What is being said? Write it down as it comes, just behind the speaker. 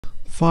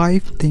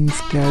5 things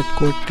that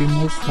got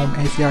removed from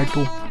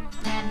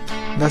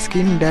Hcr2. The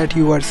skin that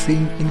you are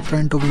seeing in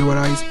front of your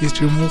eyes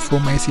is removed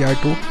from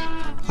Hcr2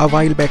 a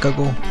while back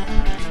ago.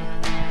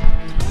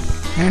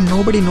 And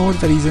nobody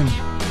knows the reason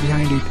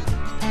behind it.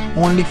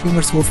 Only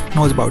Fongersoft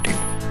knows about it.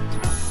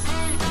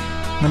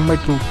 Number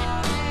 2.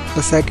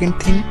 The second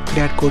thing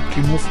that got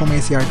removed from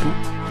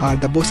Hcr2 are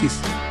the bosses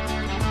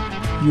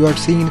you are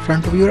seeing in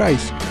front of your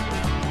eyes.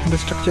 And the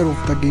structure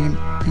of the game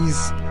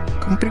is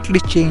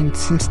completely changed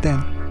since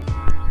then.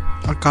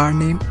 A car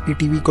named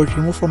ATV got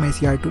removed from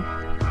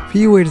Hcr2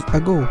 few years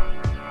ago,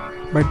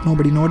 but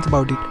nobody knows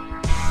about it.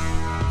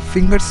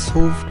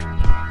 Fongersoft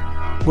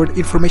got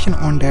information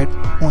on that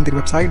on their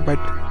website, but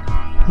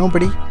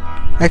nobody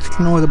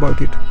actually knows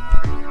about it.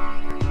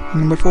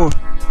 Number 4.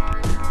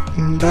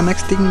 The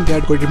next thing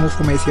that got removed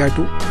from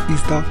Hcr2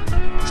 is the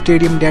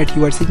stadium that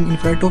you are seeing in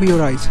front of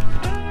your eyes.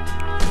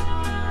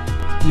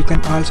 You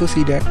can also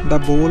see that the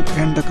ball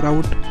and the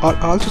crowd are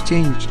also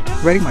changed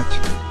very much.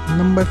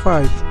 Number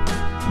 5.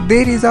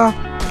 There is a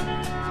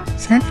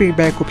send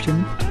feedback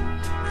option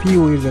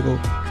few years ago.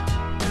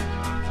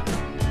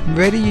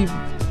 Very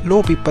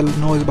low people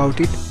knows about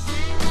it.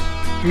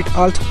 It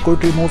also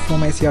got removed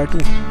from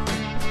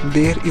Hcr2.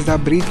 There is a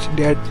bridge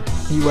that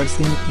you are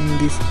seeing in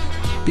this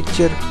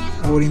picture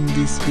or in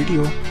this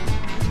video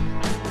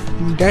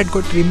that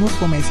got removed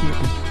from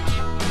Hcr2.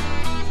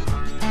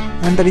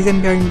 And the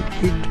reason behind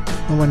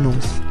it, no one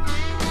knows.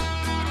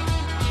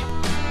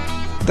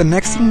 The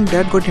next thing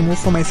that got removed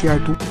from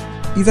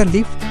Hcr2 is a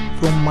lift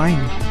from mine.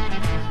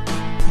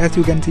 As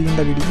you can see in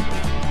the video,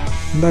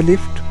 the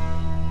lift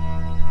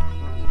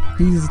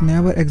is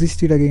never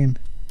existed again.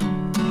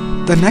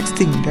 The next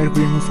thing that got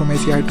removed from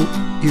Hcr2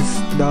 is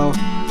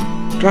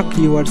the truck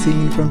you are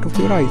seeing in front of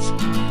your eyes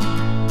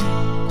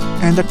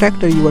and the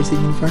tractor you are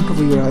seeing in front of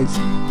your eyes.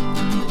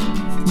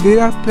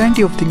 There are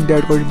plenty of things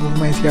that got removed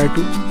from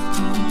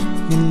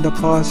Hcr2 in the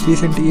past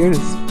recent years.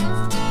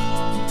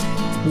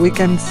 We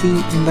can see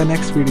in the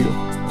next video.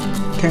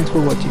 Thanks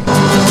for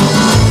watching.